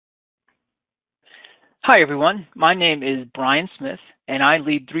Hi, everyone. My name is Brian Smith, and I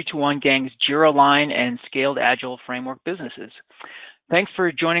lead 321 Gang's Jira Align and Scaled Agile Framework businesses. Thanks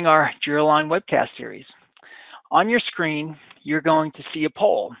for joining our Jira Align webcast series. On your screen, you're going to see a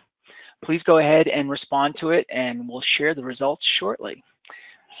poll. Please go ahead and respond to it, and we'll share the results shortly.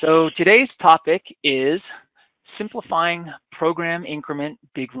 So today's topic is simplifying program increment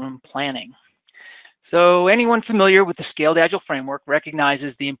big room planning. So anyone familiar with the Scaled Agile Framework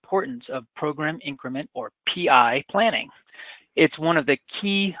recognizes the importance of program increment or PI planning. It's one of the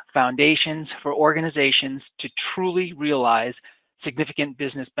key foundations for organizations to truly realize significant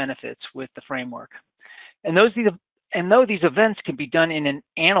business benefits with the framework. And though these events can be done in an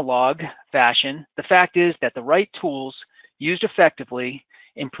analog fashion, the fact is that the right tools used effectively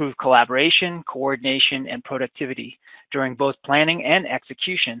improve collaboration, coordination, and productivity during both planning and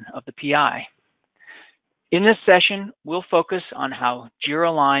execution of the PI. In this session, we'll focus on how Jira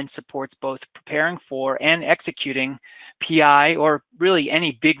Align supports both preparing for and executing PI, or really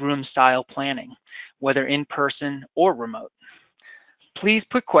any big room style planning, whether in person or remote. Please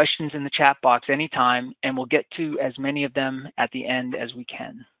put questions in the chat box anytime, and we'll get to as many of them at the end as we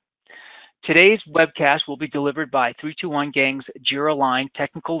can. Today's webcast will be delivered by 321 Gang's Jira Align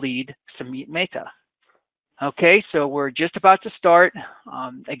technical lead, Samit Mehta. Okay, so we're just about to start.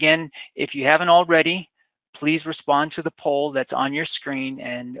 Again, if you haven't already, please respond to the poll that's on your screen,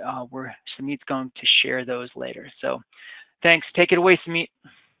 and Samit's going to share those later. So thanks. Take it away, Samit.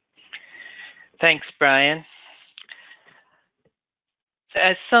 Thanks, Brian.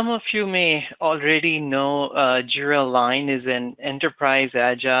 As some of you may already know, Jira Align is an enterprise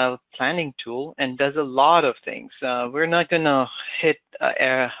agile planning tool and does a lot of things. We're not going to hit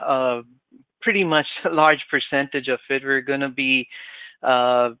pretty much a large percentage of it. We're going to be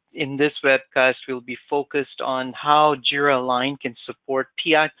in this webcast, we'll be focused on how Jira Align can support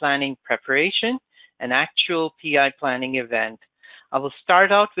PI planning preparation and actual PI planning event. I will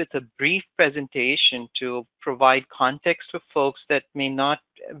start out with a brief presentation to provide context for folks that may not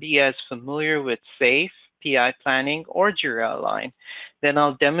be as familiar with SAFe, PI planning, or Jira Align. Then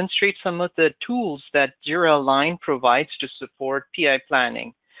I'll demonstrate some of the tools that Jira Align provides to support PI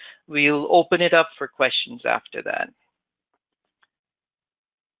planning. We'll open it up for questions after that.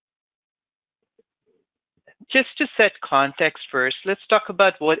 Just to set context first, let's talk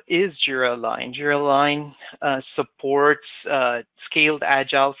about what is Jira Align. Jira Align supports scaled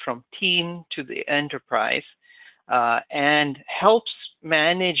agile from team to the enterprise and helps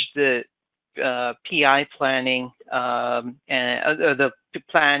manage the PI planning and the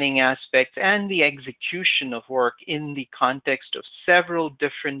planning aspects and the execution of work in the context of several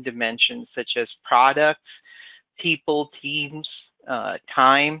different dimensions, such as products, people, teams,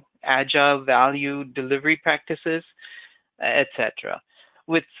 time, agile value delivery practices, etc.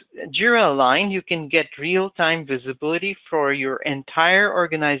 With Jira Align, you can get real-time visibility for your entire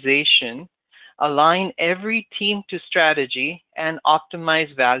organization, align every team to strategy, and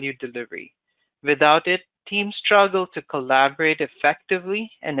optimize value delivery. Without it, teams struggle to collaborate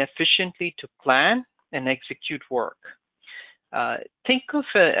effectively and efficiently to plan and execute work. Think of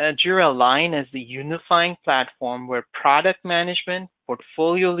Jira Align as the unifying platform where product management,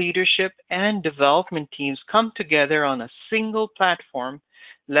 portfolio leadership, and development teams come together on a single platform,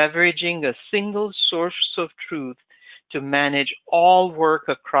 leveraging a single source of truth to manage all work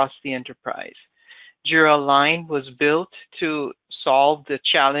across the enterprise. Jira Align was built to solve the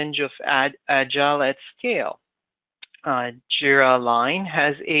challenge of Agile at scale. Jira Align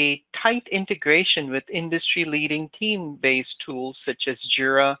has a tight integration with industry-leading team-based tools such as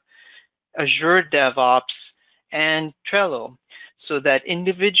Jira, Azure DevOps, and Trello, so that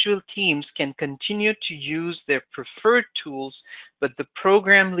individual teams can continue to use their preferred tools, but the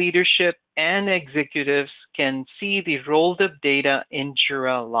program leadership and executives can see the rolled-up data in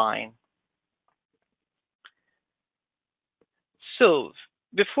Jira Align. So,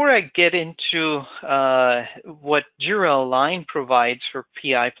 before I get into what Jira Align provides for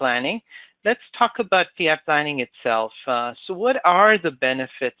PI planning, let's talk about PI planning itself. So what are the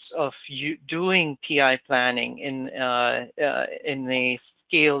benefits of doing PI planning in a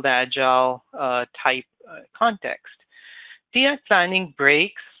scaled agile type context? PI planning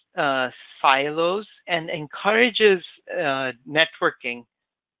breaks silos and encourages networking.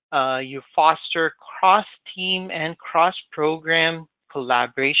 You foster cross-team and cross-program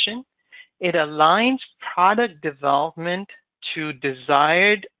collaboration. It aligns product development to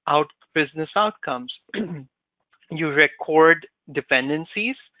desired business outcomes. You record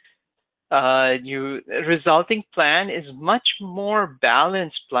dependencies. Resulting plan is much more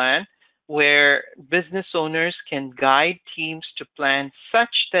balanced plan where business owners can guide teams to plan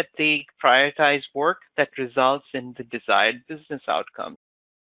such that they prioritize work that results in the desired business outcomes.